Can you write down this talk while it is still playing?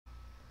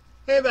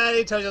Hey everybody,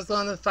 I just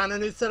wanted to find a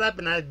new setup,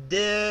 and I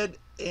did,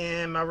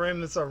 and my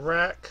room is a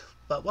wreck,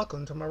 but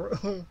welcome to my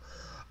room.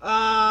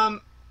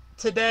 um,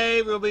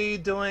 Today we'll be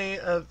doing,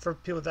 for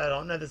people that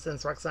don't know this,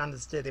 since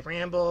Roxanne's Daily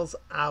Rambles,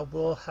 I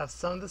will have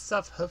some of the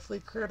stuff hopefully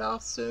cleared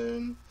off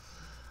soon.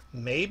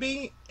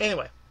 Maybe?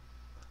 Anyway,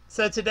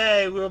 so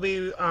today we'll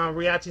be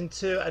reacting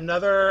to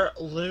another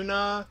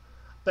Luna,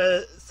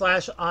 but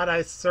slash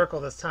Odd-Eye-Circle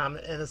this time,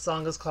 and the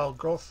song is called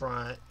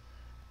Girlfriend.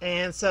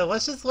 And so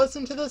let's just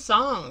listen to the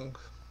song.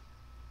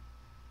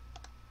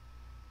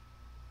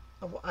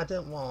 Oh, I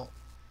didn't want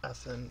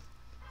effing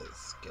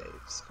escape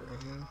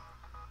screen.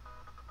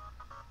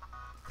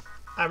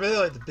 I really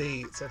like the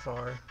beat so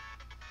far.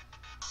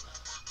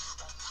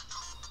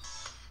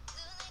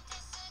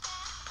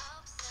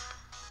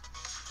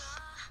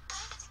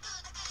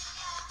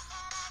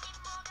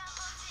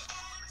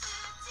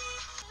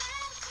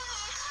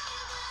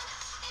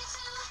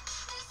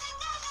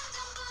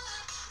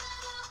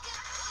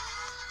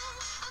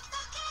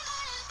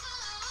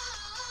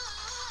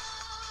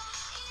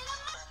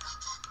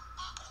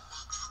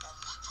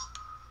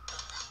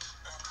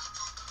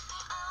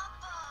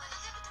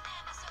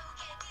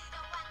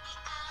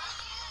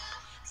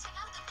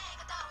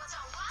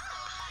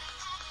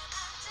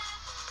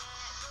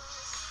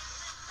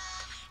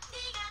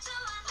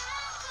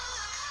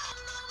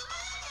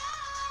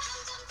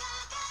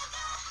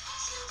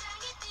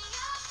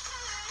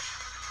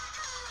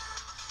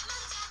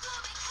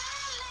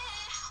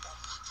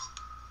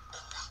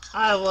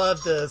 I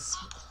love this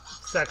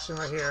section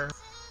right here.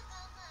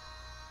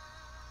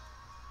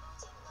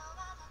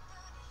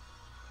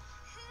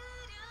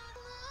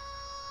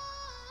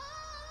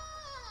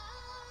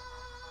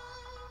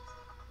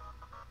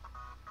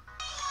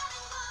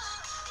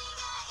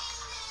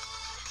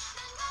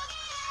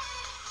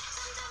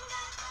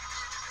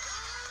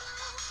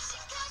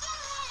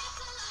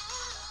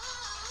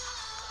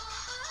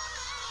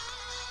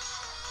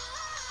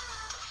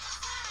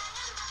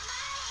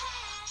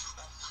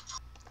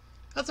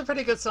 That's a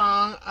pretty good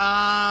song.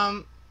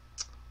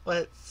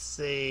 Let's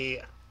see.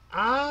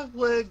 I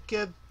would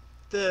give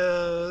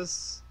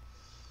this,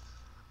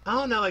 I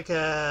don't know, like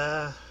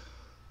a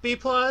B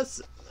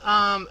plus.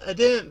 It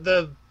didn't,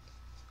 the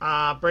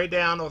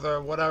breakdown or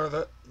the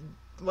whatever,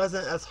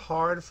 wasn't as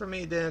hard for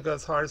me. It didn't go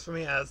as hard for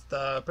me as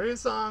the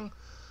previous song,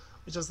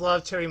 which was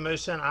Love Cherry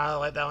Motion. I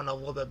like that one a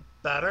little bit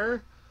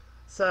better.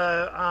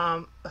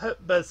 So,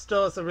 but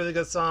still, it's a really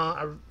good song.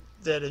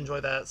 I did enjoy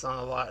that song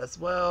a lot as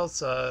well.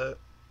 So,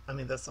 I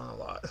mean, this song a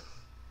lot.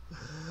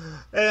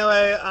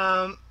 Anyway,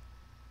 I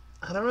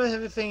don't really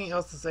have anything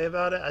else to say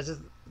about it. I just,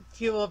 a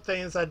few little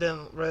things I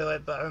didn't really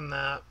like, but other than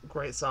that,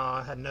 great song.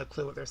 I had no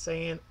clue what they're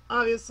saying,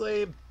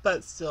 obviously,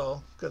 but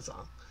still, good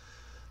song.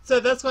 So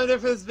that's what I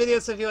did for this video.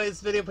 So if you like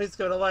this video, please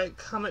go to like,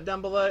 comment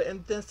down below,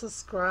 and then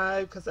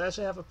subscribe, because I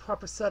actually have a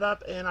proper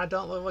setup, and I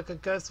don't look like a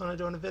ghost when I'm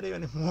doing a video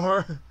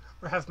anymore,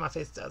 or half my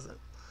face doesn't.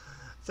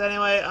 So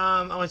anyway,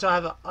 I want y'all to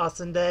have an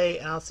awesome day,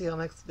 and I'll see you on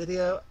the next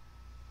video.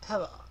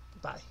 Have a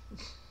bye.